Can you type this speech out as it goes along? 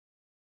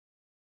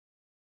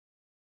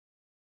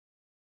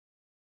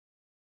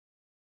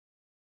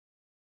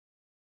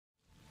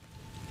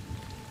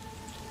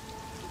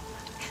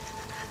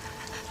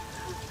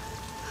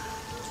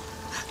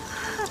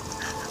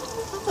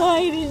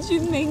Why did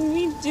you make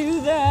me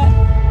do that?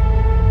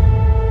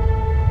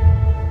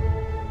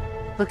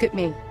 Look at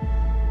me.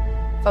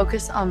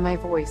 Focus on my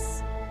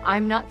voice.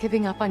 I'm not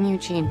giving up on you,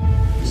 Jean.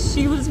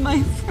 She was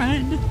my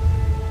friend.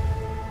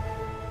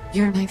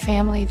 You're my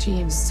family,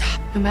 Jean.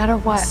 Stop, no matter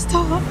what.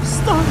 Stop,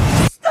 stop,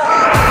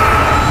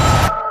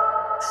 stop!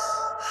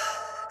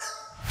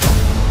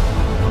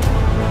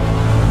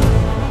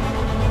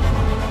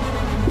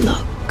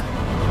 Look.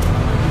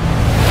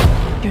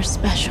 You're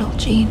special,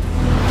 Jean.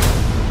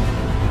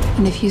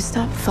 And if you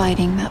stop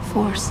fighting that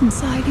force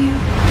inside you,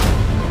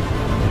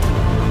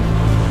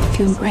 if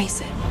you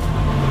embrace it,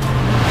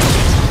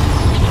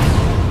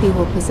 you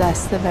will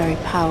possess the very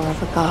power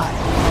of a god.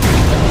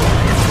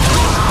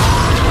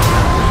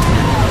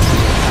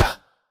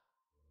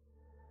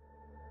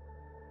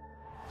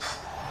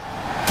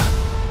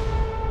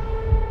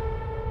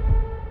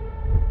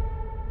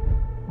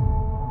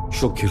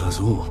 She'll kill us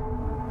all.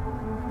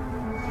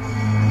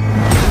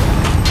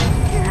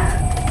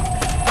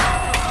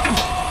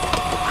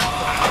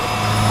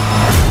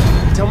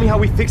 Tell me how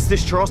we fix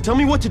this, Charles. Tell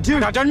me what to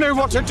do. I don't know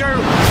what to do!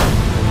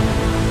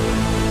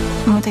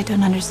 And what they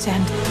don't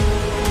understand,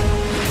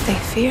 what they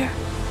fear,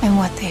 and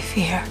what they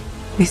fear,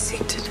 we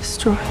seek to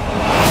destroy.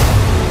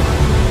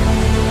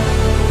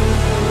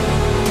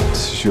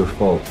 This is your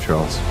fault,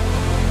 Charles.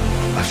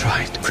 I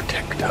tried to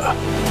protect her.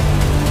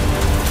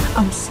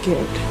 I'm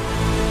scared.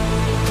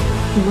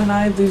 When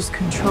I lose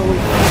control,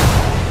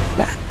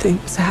 bad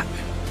things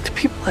happen to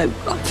people I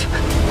love.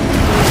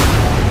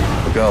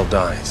 The girl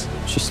dies.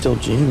 She's still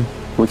Jean.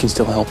 We can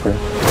still help her.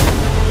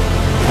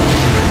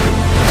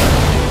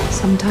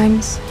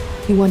 Sometimes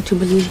you want to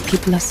believe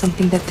people are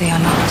something that they are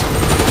not.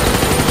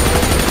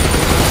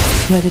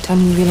 By the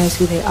time you realize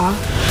who they are,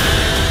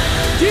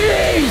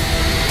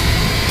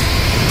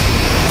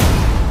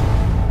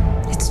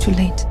 it's too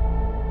late.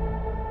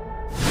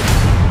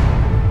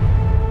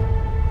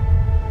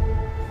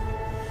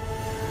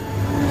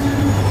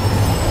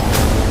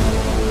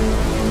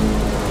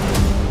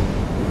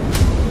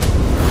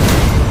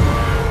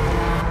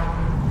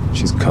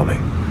 She's coming.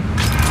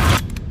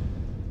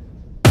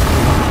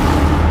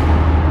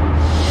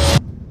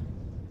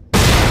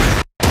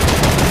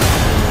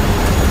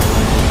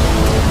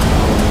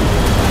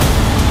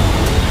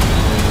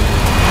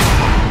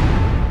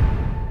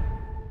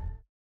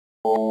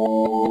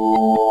 Oh.